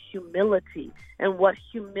learned humility and what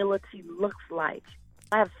humility looks like.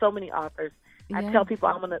 I have so many authors. Yeah. I tell people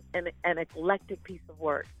I'm an eclectic piece of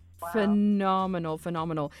work. Wow.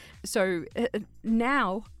 Phenomenal. So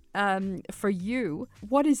now, for you,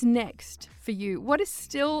 what is next for you? What is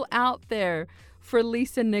still out there for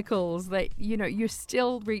Lisa Nichols that you're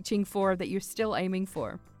still reaching for, that you're still aiming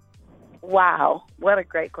for? Wow, what a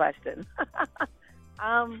great question.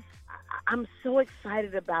 I'm so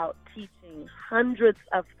excited about teaching hundreds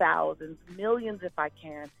of thousands, millions if I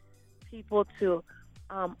can, people to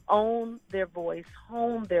own their voice,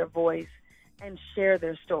 hone their voice, and share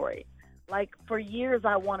their story. Like for years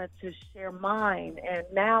I wanted to share mine, and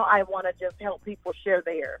now I want to just help people share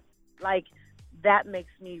theirs. Like that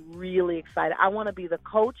makes me really excited. I want to be the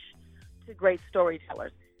coach to great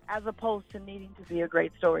storytellers as opposed to needing to be a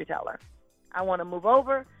great storyteller. I want to move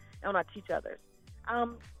over and I want to teach others.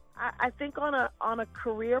 I think on a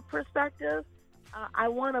career perspective, I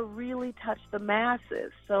want to really touch the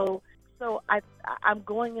masses. So I'm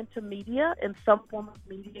going into media, in some form of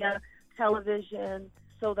media, television,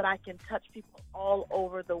 so that I can touch people all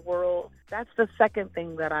over the world. That's the second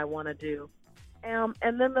thing that I want to do. And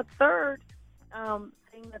then the third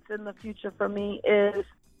thing that's in the future for me is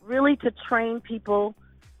really to train people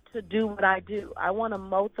to do what I do. I want to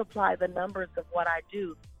multiply the numbers of what I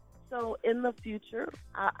do. So in the future,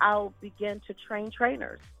 I'll begin to train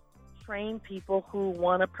trainers, train people who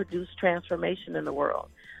want to produce transformation in the world.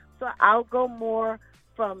 So I'll go more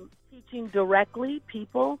from teaching directly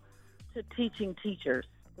people to teaching teachers.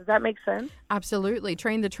 Does that make sense? Absolutely.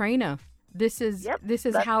 Train the trainer. This is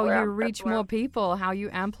how you reach more people, how you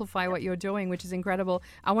amplify what you're doing, which is incredible.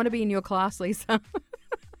 I want to be in your class, Lisa.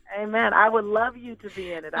 Amen. I would love you to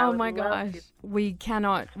be in it. Oh my gosh. We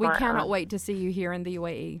cannot wait to see you here in the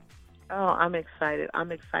UAE. Oh, I'm excited.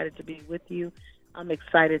 I'm excited to be with you. I'm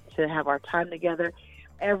excited to have our time together.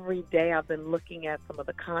 Every day I've been looking at some of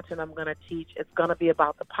the content I'm going to teach. It's going to be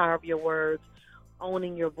about the power of your words,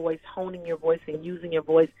 owning your voice, honing your voice, and using your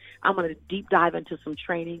voice. I'm going to deep dive into some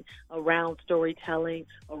training around storytelling,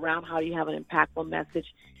 around how you have an impactful message.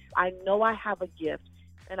 I know I have a gift,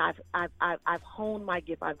 and I've honed my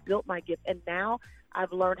gift. I've built my gift, and now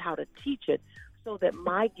I've learned how to teach it so that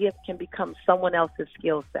my gift can become someone else's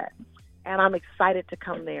skill set. And I'm excited to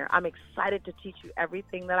come there. I'm excited to teach you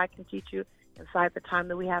everything that I can teach you inside the time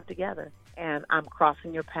that we have together. And I'm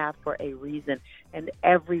crossing your path for a reason. And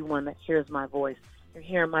everyone that hears my voice, you're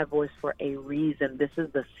hearing my voice for a reason. This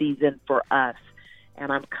is the season for us.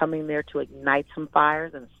 And I'm coming there to ignite some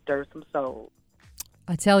fires and stir some souls.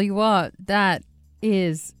 I tell you what, that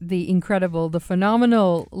is the incredible, the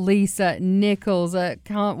phenomenal Lisa Nichols.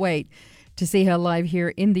 Can't wait to see her live here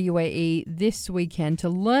in the UAE this weekend to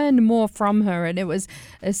learn more from her. And it was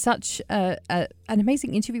such an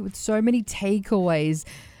amazing interview with so many takeaways.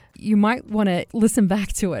 You might want to listen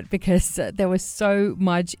back to it because there was so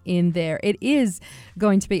much in there. It is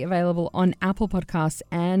going to be available on Apple Podcasts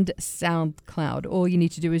and SoundCloud. All you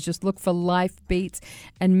need to do is just look for Life Beats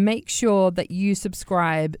and make sure that you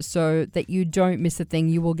subscribe so that you don't miss a thing.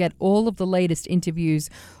 You will get all of the latest interviews.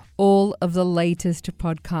 All of the latest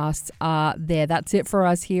podcasts are there. That's it for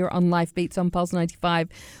us here on Life Beats on Pulse 95.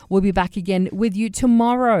 We'll be back again with you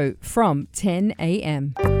tomorrow from 10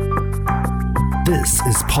 a.m. This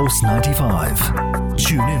is Pulse 95.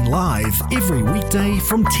 Tune in live every weekday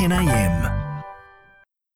from 10 a.m.